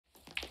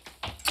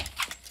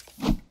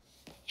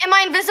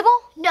invisible?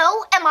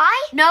 No, am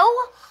I? No.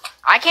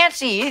 I can't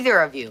see either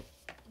of you.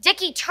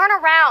 Dicky, turn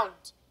around.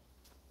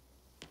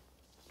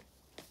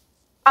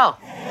 Oh.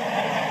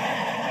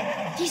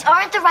 These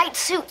aren't the right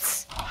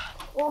suits.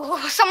 Oh,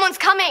 someone's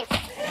coming.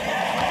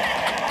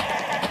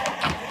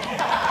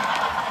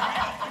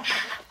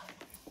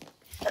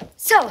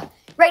 So,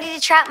 ready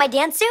to try out my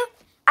dance suit?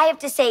 I have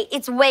to say,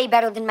 it's way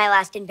better than my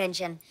last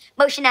invention.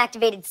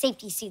 Motion-activated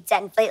safety suits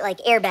that inflate like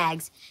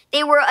airbags.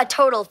 They were a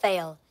total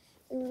fail.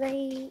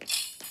 Right...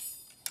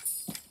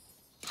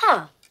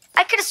 Huh.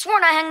 I could have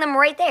sworn I hung them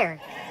right there.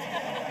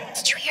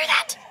 Did you hear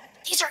that?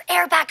 These are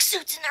airbag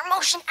suits and they're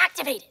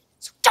motion-activated,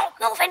 so don't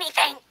move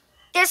anything.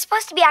 They're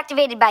supposed to be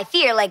activated by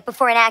fear, like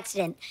before an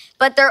accident,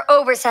 but they're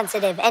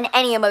oversensitive and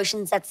any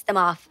emotion sets them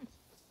off.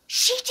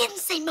 She didn't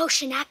say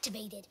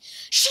motion-activated.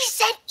 She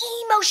said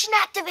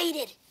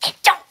emotion-activated. They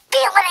don't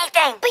feel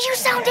anything. But you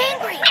sound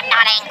angry. I'm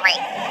not angry.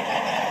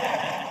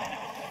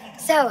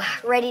 So,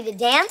 ready to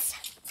dance?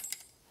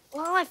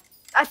 Well,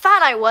 I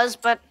thought I was,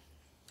 but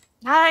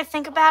now that I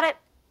think about it,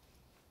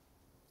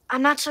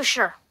 I'm not so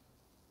sure.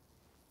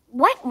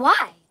 What?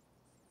 Why?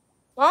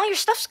 Well, your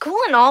stuff's cool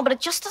and all, but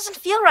it just doesn't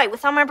feel right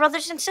without my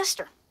brothers and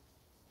sister.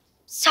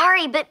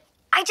 Sorry, but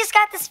I just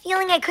got this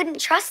feeling I couldn't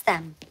trust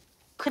them.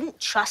 Couldn't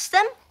trust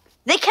them?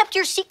 They kept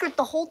your secret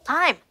the whole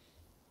time.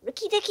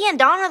 Ricky, Dicky, and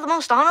Dawn are the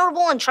most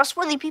honorable and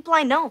trustworthy people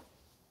I know.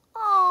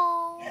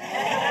 Oh.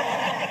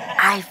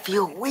 I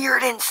feel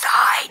weird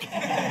inside.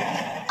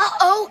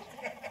 Uh-oh.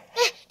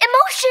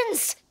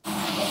 Emotions.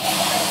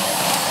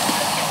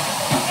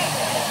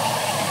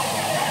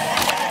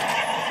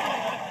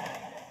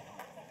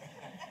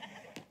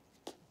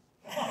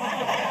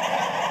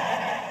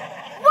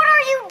 What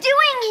are you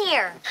doing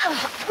here?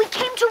 We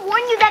came to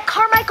warn you that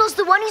Carmichael's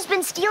the one who's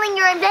been stealing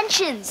your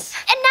inventions.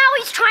 And now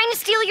he's trying to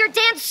steal your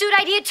dance suit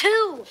idea,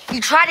 too. He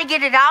tried to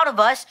get it out of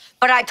us,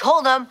 but I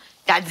told him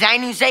that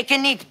zijn u zeker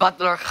niet,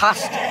 butler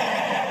gast.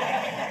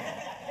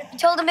 You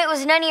told him it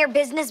was none of your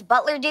business,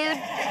 butler dude?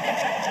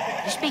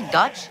 You speak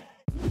Dutch?